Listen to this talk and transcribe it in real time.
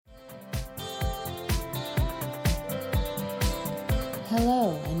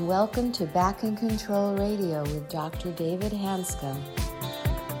welcome to Back in Control Radio with Dr. David Hanscom.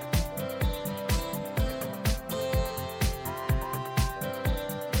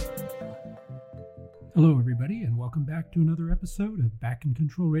 Hello, everybody, and welcome back to another episode of Back in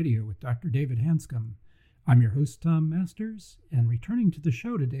Control Radio with Dr. David Hanscom. I'm your host, Tom Masters, and returning to the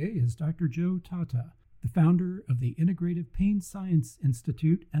show today is Dr. Joe Tata, the founder of the Integrative Pain Science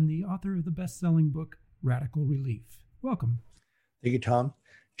Institute and the author of the best-selling book, Radical Relief. Welcome. Thank you, Tom.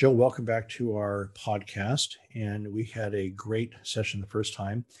 Joe, welcome back to our podcast, and we had a great session the first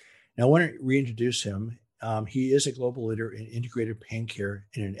time. Now, I want to reintroduce him. He is a global leader in integrative pain care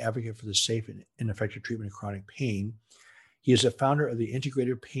and an advocate for the safe and effective treatment of chronic pain. He is a founder of the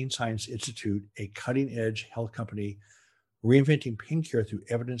Integrative Pain Science Institute, a cutting-edge health company reinventing pain care through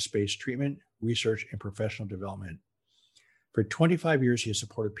evidence-based treatment, research, and professional development. For 25 years, he has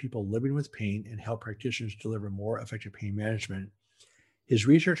supported people living with pain and helped practitioners deliver more effective pain management. His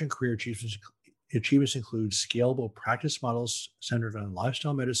research and career achievements include scalable practice models centered on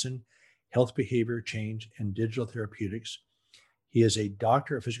lifestyle medicine, health behavior change, and digital therapeutics. He is a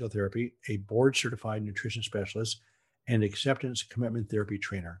doctor of physical therapy, a board-certified nutrition specialist, and acceptance commitment therapy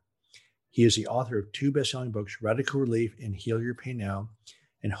trainer. He is the author of 2 best-selling books, Radical Relief and Heal Your Pain Now,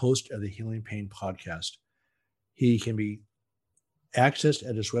 and host of the Healing Pain podcast. He can be accessed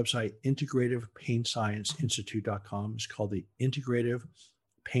at his website, integrativepainscienceinstitute.com. It's called the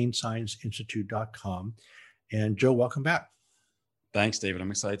integrativepainscienceinstitute.com. And Joe, welcome back. Thanks, David. I'm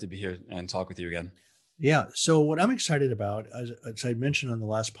excited to be here and talk with you again. Yeah. So what I'm excited about, as I mentioned on the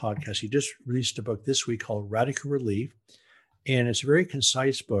last podcast, he just released a book this week called Radical Relief. And it's a very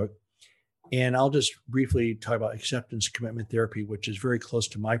concise book. And I'll just briefly talk about acceptance commitment therapy, which is very close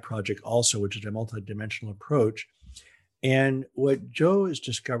to my project also, which is a multidimensional approach. And what Joe has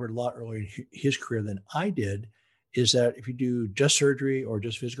discovered a lot earlier in his career than I did is that if you do just surgery or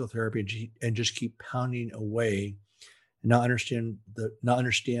just physical therapy and just keep pounding away, not understand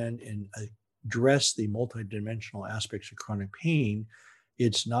and address the multidimensional aspects of chronic pain,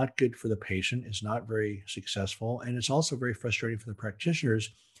 it's not good for the patient. It's not very successful. And it's also very frustrating for the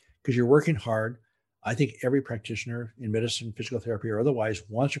practitioners because you're working hard. I think every practitioner in medicine, physical therapy, or otherwise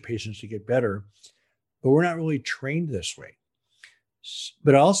wants their patients to get better, but we're not really trained this way.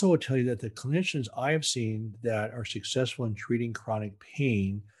 But I also will tell you that the clinicians I have seen that are successful in treating chronic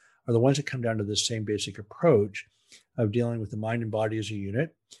pain are the ones that come down to the same basic approach of dealing with the mind and body as a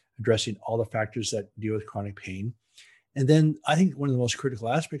unit, addressing all the factors that deal with chronic pain. And then I think one of the most critical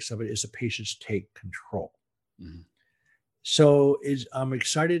aspects of it is the patients take control. Mm-hmm. So I'm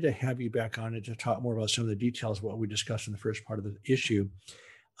excited to have you back on it to talk more about some of the details of what we discussed in the first part of the issue.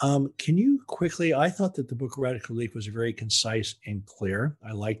 Can you quickly, I thought that the book Radical Relief was very concise and clear.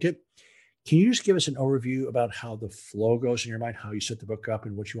 I liked it. Can you just give us an overview about how the flow goes in your mind, how you set the book up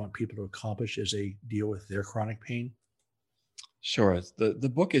and what you want people to accomplish as they deal with their chronic pain? Sure.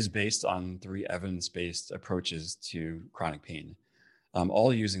 The book is based on 3 evidence-based approaches to chronic pain,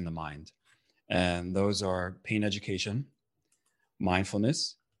 all using the mind. And those are pain education,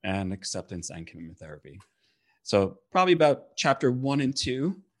 mindfulness, and acceptance and commitment therapy. So probably about chapter 1 and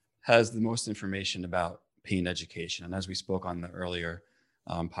 2 has the most information about pain education. And as we spoke on the earlier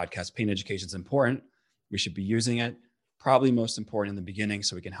podcast, pain education is important. We should be using it, probably most important in the beginning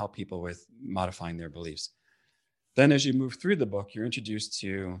so we can help people with modifying their beliefs. Then as you move through the book, you're introduced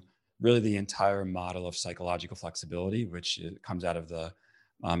to really the entire model of psychological flexibility, which comes out of the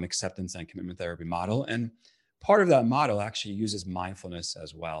acceptance and commitment therapy model. And part of that model actually uses mindfulness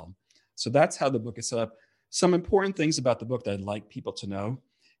as well. So that's how the book is set up. Some important things about the book that I'd like people to know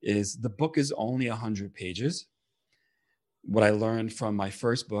is the book is only 100 pages. What I learned from my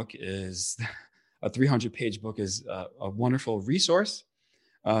first book is a 300-page book is a wonderful resource.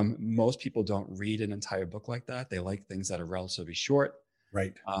 Most people don't read an entire book like that. They like things that are relatively short,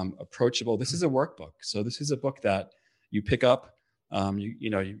 right? Approachable. This is a workbook. So this is a book that you pick up,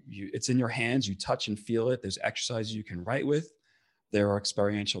 it's in your hands, you touch and feel it. There's exercises you can write with. There are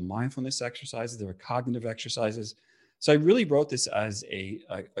experiential mindfulness exercises. There are cognitive exercises. So I really wrote this as a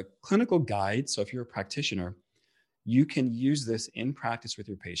clinical guide. So if you're a practitioner, you can use this in practice with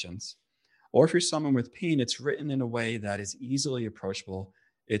your patients. Or if you're someone with pain, it's written in a way that is easily approachable.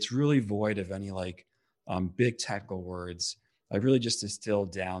 It's really void of any big technical words. I really just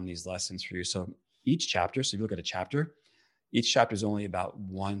distilled down these lessons for you. So each chapter, so if you look at a chapter, each chapter is only about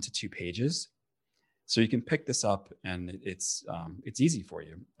 1 to 2 pages. So you can pick this up and it's easy for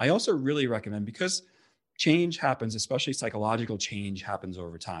you. I also really recommend, because change happens, especially psychological change happens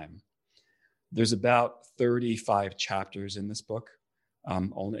over time. There's about 35 chapters in this book,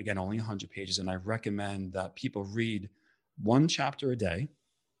 only 100 pages. And I recommend that people read 1 chapter a day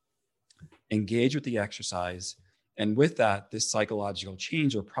engage with the exercise. And with that, this psychological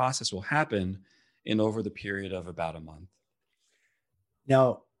change or process will happen in over the period of about a month.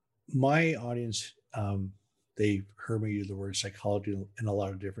 Now, my audience, they heard me use the word psychology in a lot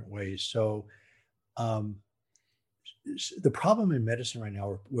of different ways. So the problem in medicine right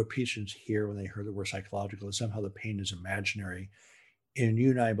now, what patients hear when they hear the word psychological, is somehow the pain is imaginary. And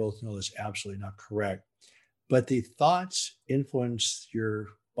you and I both know that's absolutely not correct. But the thoughts influence your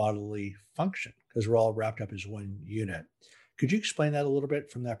bodily function because we're all wrapped up as one unit. Could you explain that a little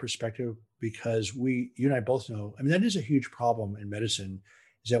bit from that perspective? Because you and I both know, I mean, that is a huge problem in medicine,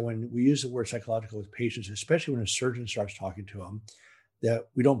 is that when we use the word psychological with patients, especially when a surgeon starts talking to them, that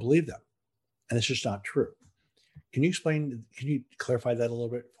we don't believe them. And it's just not true. Can you clarify that a little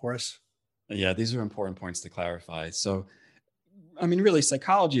bit for us? Yeah, these are important points to clarify. So, I mean, really,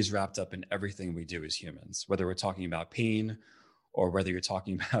 psychology is wrapped up in everything we do as humans, whether we're talking about pain or whether you're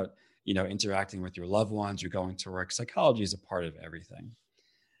talking about, interacting with your loved ones, you're going to work. Psychology is a part of everything.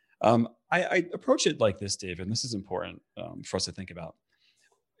 I approach it like this, David, and this is important for us to think about.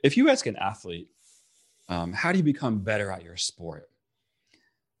 If you ask an athlete, how do you become better at your sport?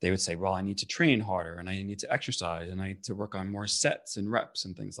 They would say, well, I need to train harder and I need to exercise and I need to work on more sets and reps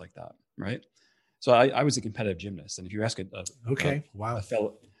and things like that, right? So I was a competitive gymnast. And if you ask you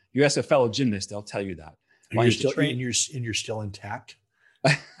ask a fellow gymnast, they'll tell you that. And you're still intact?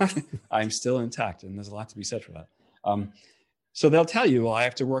 I'm still intact. And there's a lot to be said for that. So they'll tell you, well, I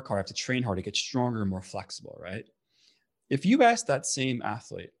have to work hard, I have to train hard to get stronger and more flexible, right? If you ask that same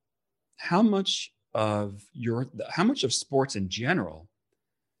athlete, how much of sports in general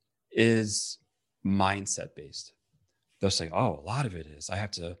is mindset based? They'll say, oh, a lot of it is. I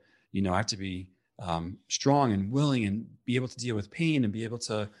have to be strong and willing and be able to deal with pain and be able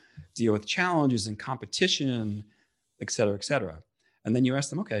to deal with challenges and competition, et cetera, et cetera. And then you ask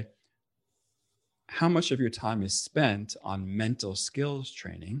them, okay, how much of your time is spent on mental skills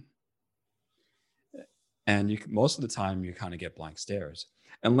training? And most of the time you kind of get blank stares,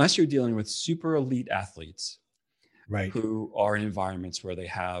 unless you're dealing with super elite athletes, right, who are in environments where they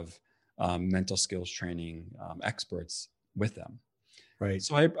have mental skills training experts with them. Right.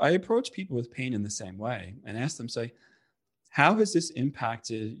 So I approach people with pain in the same way and ask them, say, how has this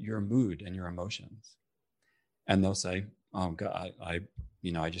impacted your mood and your emotions? And they'll say, oh God, I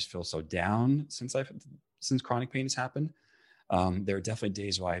just feel so down since chronic pain has happened. There are definitely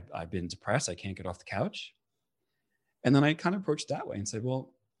days where I've been depressed. I can't get off the couch. And then I kind of approach that way and say,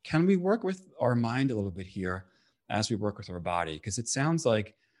 well, can we work with our mind a little bit here as we work with our body? Because it sounds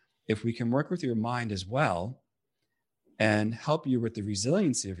like if we can work with your mind as well and help you with the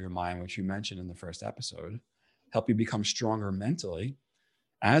resiliency of your mind, which you mentioned in the first episode, help you become stronger mentally,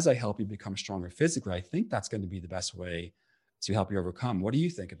 as I help you become stronger physically, I think that's going to be the best way to help you overcome. What do you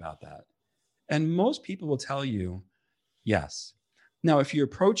think about that? And most people will tell you, yes. Now, if you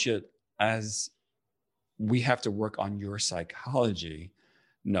approach it as we have to work on your psychology,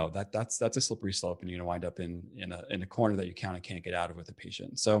 no, that's a slippery slope, and you're going to wind up in a corner that you kind of can't get out of with a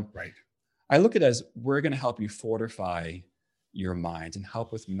patient. So right. I look at it as we're going to help you fortify your mind and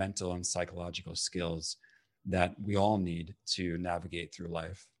help with mental and psychological skills that we all need to navigate through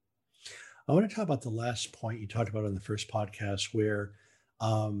life. I want to talk about the last point you talked about on the first podcast, where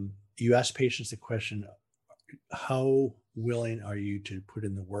you ask patients the question, how willing are you to put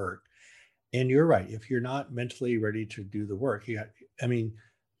in the work? And you're right. If you're not mentally ready to do the work,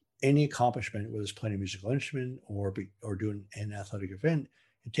 any accomplishment, whether it's playing a musical instrument or doing an athletic event,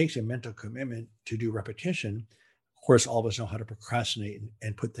 it takes a mental commitment to do repetition. Of course, all of us know how to procrastinate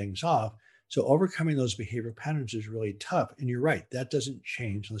and put things off. So overcoming those behavioral patterns is really tough. And you're right, that doesn't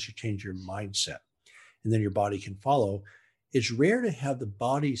change unless you change your mindset. And then your body can follow. It's rare to have the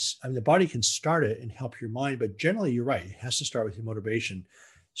body can start it and help your mind, but generally you're right. It has to start with your motivation.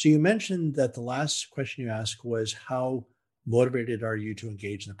 So you mentioned that the last question you asked was, how motivated are you to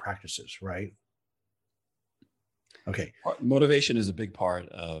engage in the practices, right? Okay. Motivation is a big part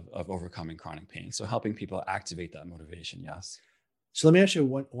of overcoming chronic pain. So helping people activate that motivation, yes. So let me ask you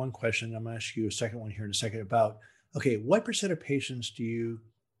one question. I'm going to ask you a second one here in a second about, okay, what % of patients do you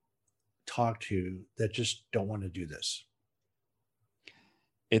talk to that just don't want to do this?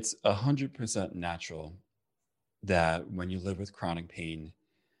 It's 100% natural that when you live with chronic pain,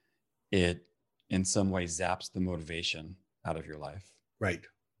 it in some way zaps the motivation out of your life. Right.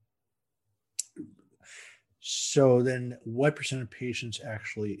 So then what % of patients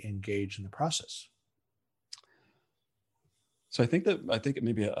actually engage in the process? So I think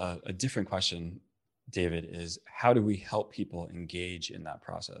maybe a different question, David, is how do we help people engage in that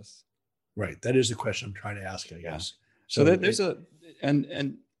process? Right. That is the question I'm trying to ask, I guess. So there's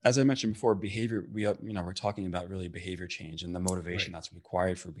and as I mentioned before, behavior, we're talking about really behavior change and the motivation that's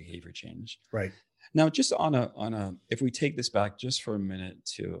required for behavior change. Right. Now, just if we take this back just for a minute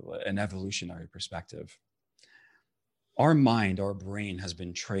to an evolutionary perspective, our mind, our brain has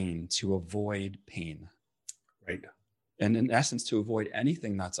been trained to avoid pain. Right. And in essence, to avoid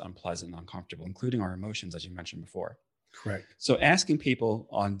anything that's unpleasant and uncomfortable, including our emotions, as you mentioned before. Correct. So asking people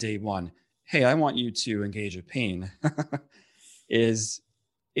on day one, hey, I want you to engage with pain, it's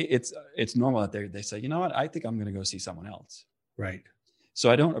normal that they say, you know what, I think I'm going to go see someone else. Right.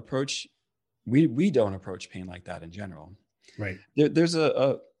 So I don't approach, we don't approach pain like that in general. Right. There's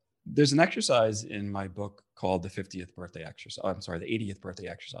an exercise in my book called the 50th birthday exercise. I'm sorry, the 80th birthday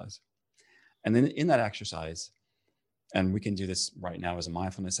exercise. And then in that exercise, and we can do this right now as a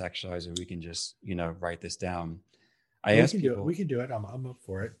mindfulness exercise, or we can just, write this down. We can do it. I'm up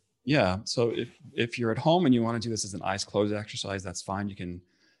for it. Yeah. So if you're at home and you want to do this as an eyes closed exercise, that's fine. You can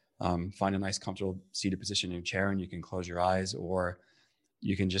find a nice comfortable seated position in your chair and you can close your eyes, or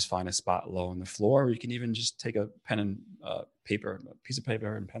you can just find a spot low on the floor, or you can even just take a pen and piece of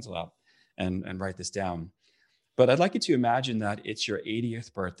paper and pencil out and write this down. But I'd like you to imagine that it's your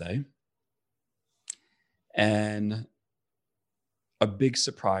 80th birthday and a big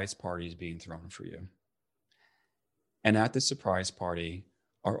surprise party is being thrown for you. And at this surprise party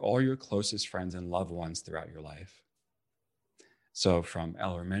are all your closest friends and loved ones throughout your life. So from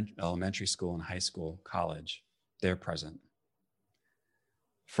elementary school and high school, college, they're present.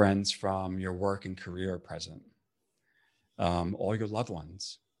 Friends from your work and career are present. All your loved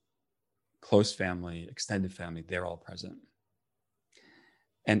ones, close family, extended family, they're all present.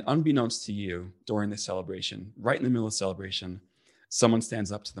 And unbeknownst to you, during the celebration, right in the middle of the celebration, someone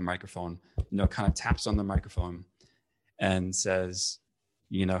stands up to the microphone, kind of taps on the microphone and says,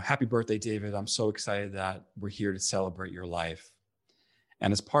 happy birthday, David. I'm so excited that we're here to celebrate your life.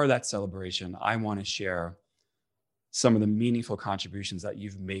 And as part of that celebration, I want to share some of the meaningful contributions that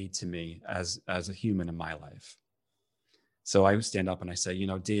you've made to me as a human in my life. So I would stand up and I say,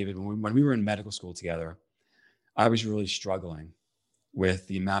 David, when we were in medical school together, I was really struggling with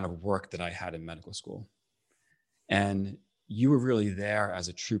the amount of work that I had in medical school. And you were really there as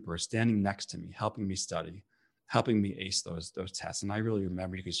a trooper, standing next to me, helping me study, helping me ace those tests. And I really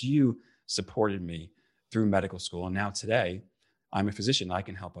remember because you supported me through medical school. And now today, I'm a physician. I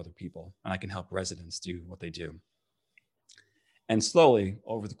can help other people and I can help residents do what they do. And slowly,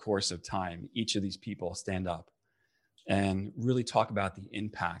 over the course of time, each of these people stand up and really talk about the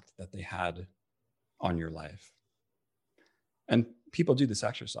impact that they had on your life. And people do this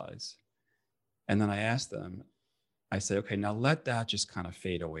exercise. And then I ask them, I say, okay, now let that just kind of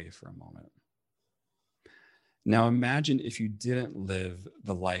fade away for a moment. Now imagine if you didn't live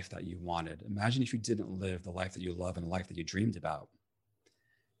the life that you wanted. Imagine if you didn't live the life that you love and the life that you dreamed about.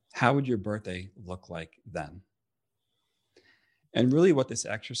 How would your birthday look like then? And really what this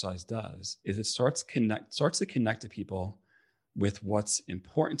exercise does is it starts to connect to people with what's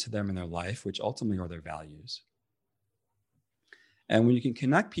important to them in their life, which ultimately are their values. And when you can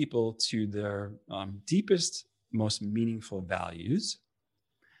connect people to their deepest, most meaningful values,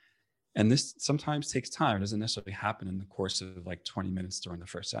 and this sometimes takes time. It doesn't necessarily happen in the course of like 20 minutes during the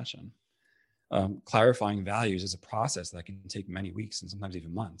first session. Clarifying values is a process that can take many weeks and sometimes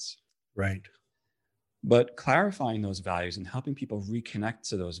even months. Right. But clarifying those values and helping people reconnect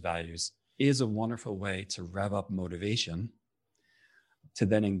to those values is a wonderful way to rev up motivation to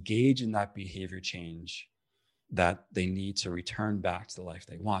then engage in that behavior change that they need to return back to the life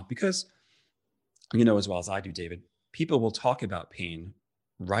they want. Because, as well as I do, David, people will talk about pain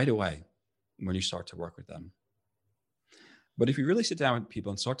right away when you start to work with them. But if you really sit down with people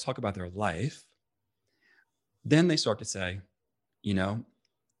and start to talk about their life, then they start to say,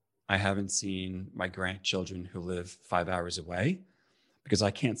 I haven't seen my grandchildren who live 5 hours away because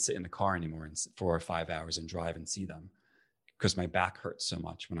I can't sit in the car anymore for 5 hours and drive and see them because my back hurts so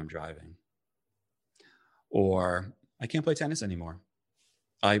much when I'm driving. Or I can't play tennis anymore.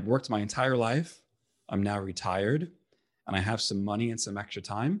 I worked my entire life. I'm now retired and I have some money and some extra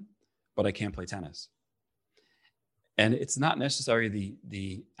time, but I can't play tennis. And it's not necessarily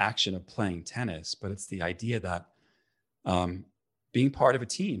the action of playing tennis, but it's the idea that being part of a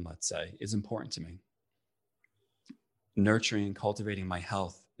team, let's say, is important to me. Nurturing and cultivating my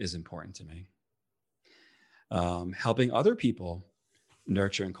health is important to me. Helping other people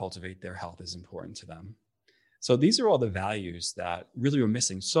nurture and cultivate their health is important to them. So these are all the values that really we're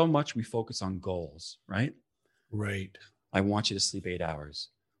missing. So much we focus on goals, right? Right. I want you to sleep 8 hours.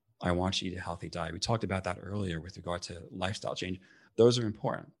 I want you to eat a healthy diet. We talked about that earlier with regard to lifestyle change. Those are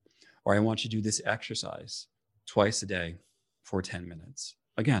important. Or I want you to do this exercise twice a day for 10 minutes.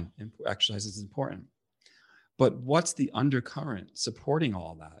 Again, exercise is important. But what's the undercurrent supporting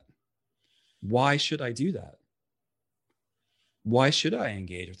all that? Why should I do that? Why should I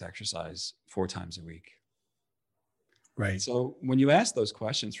engage with exercise 4 times a week? Right. So when you ask those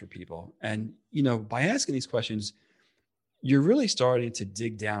questions for people, and by asking these questions, you're really starting to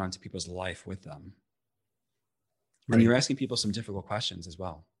dig down into people's life with them. And Right. you're asking people some difficult questions as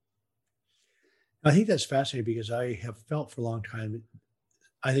well. I think that's fascinating because I have felt for a long time,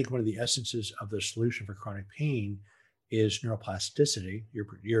 I think one of the essences of the solution for chronic pain is neuroplasticity.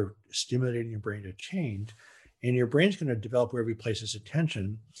 You're stimulating your brain to change, and your brain's going to develop wherever you place its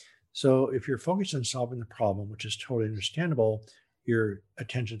attention. So if you're focused on solving the problem, which is totally understandable, your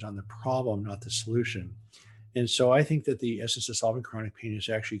attention's on the problem, not the solution. And so I think that the essence of solving chronic pain is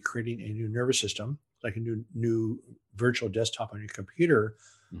actually creating a new nervous system, like a new virtual desktop on your computer,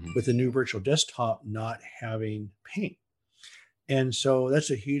 with a new virtual desktop not having pain. And so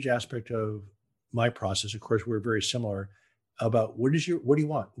that's a huge aspect of my process. Of course, we're very similar about what do you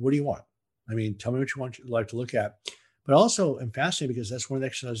want? What do you want? I mean, tell me what you want your life to look at. But also, I'm fascinated because that's one of the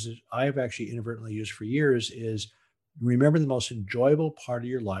exercises I've actually inadvertently used for years is remember the most enjoyable part of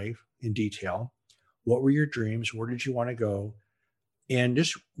your life in detail. What were your dreams? Where did you want to go? And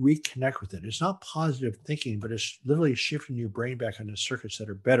just reconnect with it. It's not positive thinking, but it's literally shifting your brain back onto circuits that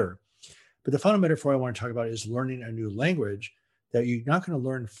are better. But the final metaphor I want to talk about is learning a new language, that you're not going to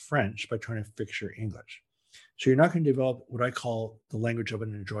learn French by trying to fix your English. So you're not going to develop what I call the language of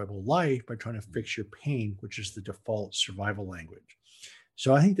an enjoyable life by trying to fix your pain, which is the default survival language.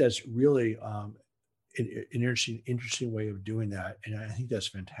 So I think that's really an interesting way of doing that. And I think that's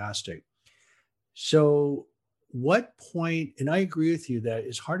fantastic. So what point, and I agree with you that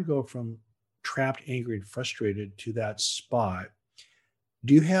it's hard to go from trapped, angry, and frustrated to that spot.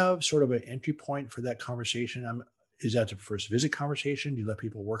 Do you have sort of an entry point for that conversation? Is that the first visit conversation? Do you let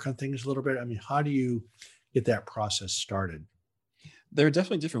people work on things a little bit? I mean, how do you get that process started? There are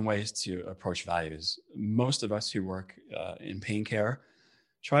definitely different ways to approach values. Most of us who work in pain care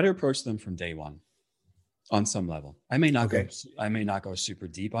try to approach them from day one on some level. I may not go super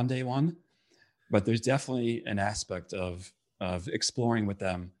deep on day one, but there's definitely an aspect of exploring with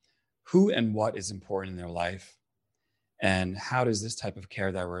them who and what is important in their life, and how does this type of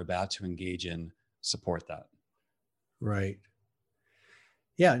care that we're about to engage in support that? Right.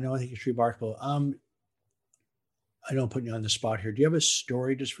 Yeah, no, I think it's remarkable. I don't put you on the spot here. Do you have a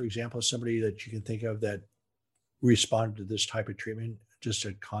story, just for example, somebody that you can think of that responded to this type of treatment? Just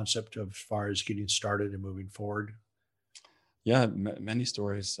a concept of as far as getting started and moving forward? Yeah, many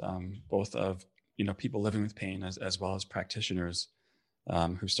stories, both of people living with pain as well as practitioners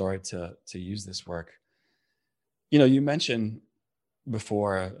who started to use this work. You mentioned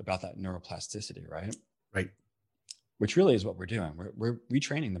before about that neuroplasticity, right? Right. Which really is what we're doing. We're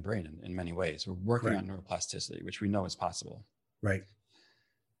retraining the brain in many ways. We're working Right. on neuroplasticity, which we know is possible. Right.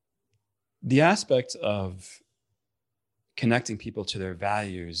 The aspect of connecting people to their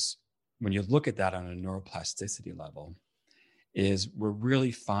values, when you look at that on a neuroplasticity level, is we're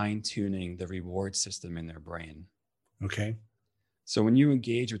really fine-tuning the reward system in their brain. Okay. So when you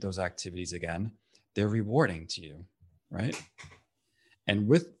engage with those activities again, they're rewarding to you, right? And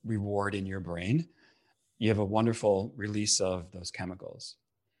with reward in your brain, you have a wonderful release of those chemicals.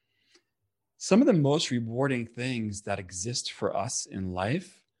 Some of the most rewarding things that exist for us in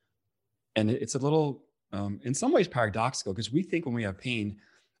life, and it's a little, in some ways paradoxical, because we think when we have pain,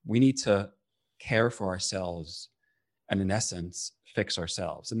 we need to care for ourselves and in essence, fix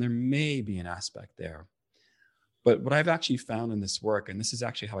ourselves. And there may be an aspect there. But what I've actually found in this work, and this is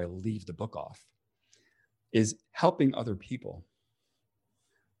actually how I leave the book off, is helping other people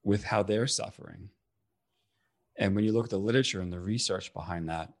with how they're suffering. And when you look at the literature and the research behind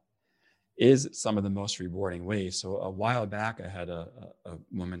that, is some of the most rewarding ways. So a while back, I had a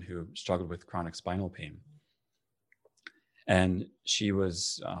woman who struggled with chronic spinal pain. And she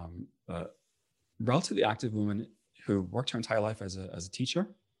was a relatively active woman who worked her entire life as a teacher,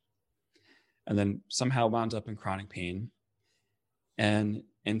 and then somehow wound up in chronic pain. And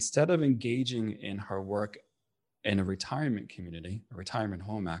instead of engaging in her work in a retirement community, a retirement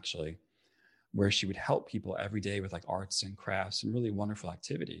home actually, where she would help people every day with like arts and crafts and really wonderful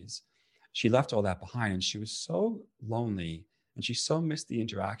activities, she left all that behind, and she was so lonely, and she so missed the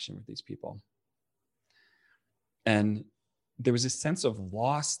interaction with these people. And there was a sense of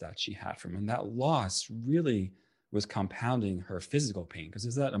loss that she had from him, and that loss really was compounding her physical pain, because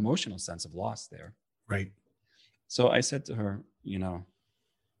there's that emotional sense of loss there. Right. So I said to her,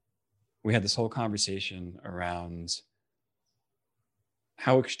 we had this whole conversation around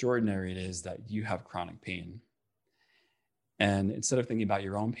how extraordinary it is that you have chronic pain. And instead of thinking about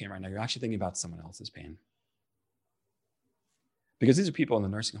your own pain right now, you're actually thinking about someone else's pain. Because these are people in the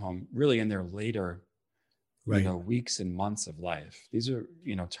nursing home really in their later Right. weeks and months of life. These are,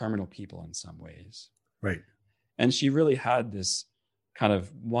 terminal people in some ways. Right. And she really had this kind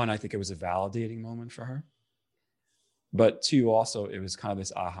of, one, I think it was a validating moment for her. But two, also, it was kind of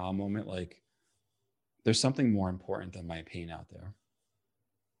this aha moment, like, there's something more important than my pain out there.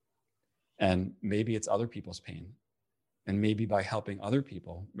 And maybe it's other people's pain. And maybe by helping other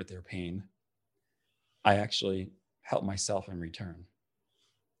people with their pain, I actually help myself in return.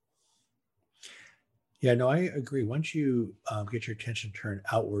 Yeah, no, I agree. Once you get your attention turned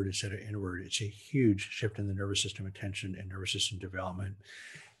outward instead of inward, it's a huge shift in the nervous system attention and nervous system development.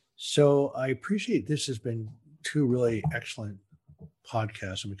 So I appreciate this has been two really excellent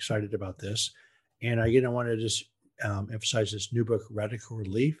podcasts. I'm excited about this. And again, I want to just emphasize this new book, Radical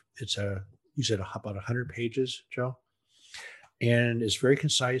Relief. It's you said about 100 pages, Joe. And it's very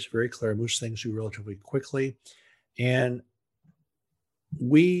concise, very clear, moves things through relatively quickly. And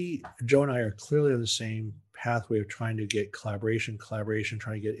Joe and I are clearly on the same pathway of trying to get collaboration,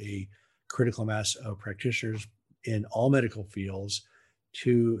 trying to get a critical mass of practitioners in all medical fields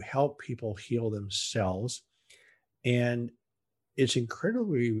to help people heal themselves. And it's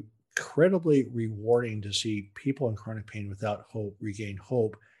incredibly rewarding to see people in chronic pain without hope regain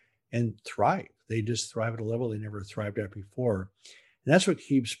hope and thrive. They just thrive at a level they never thrived at before. And that's what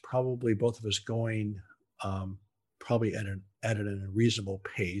keeps probably both of us going, probably at a reasonable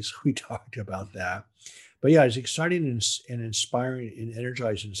pace. We talked about that. But yeah, it's exciting and inspiring and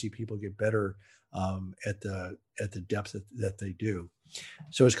energizing to see people get better at the depth that they do.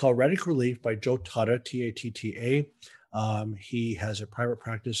 So it's called Radical Relief by Joe Tatta, Tatta. He has a private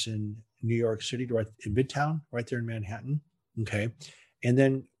practice in New York City, right in Midtown, right there in Manhattan. Okay. And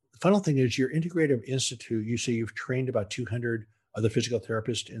then the final thing is your Integrative Institute. You say you've trained about 200 other physical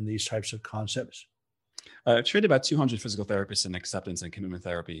therapists in these types of concepts. I've trained about 200 physical therapists in acceptance and commitment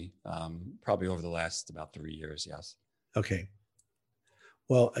therapy, probably over the last about 3 years. Yes. Okay.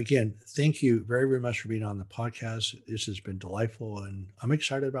 Well, again, thank you very, very much for being on the podcast. This has been delightful, and I'm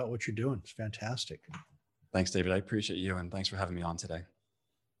excited about what you're doing. It's fantastic. Thanks, David. I appreciate you, and thanks for having me on today.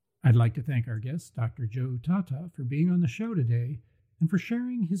 I'd like to thank our guest, Dr. Joe Tatta, for being on the show today and for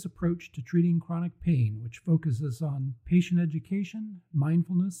sharing his approach to treating chronic pain, which focuses on patient education,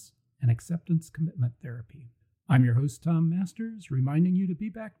 mindfulness, and acceptance commitment therapy. I'm your host, Tom Masters, reminding you to be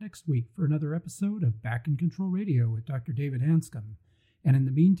back next week for another episode of Back in Control Radio with Dr. David Hanscom. And in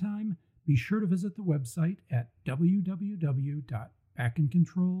the meantime, be sure to visit the website at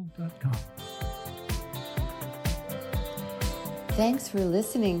www.backincontrol.com. Thanks for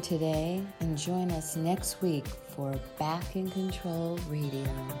listening today, and join us next week for Back in Control Radio.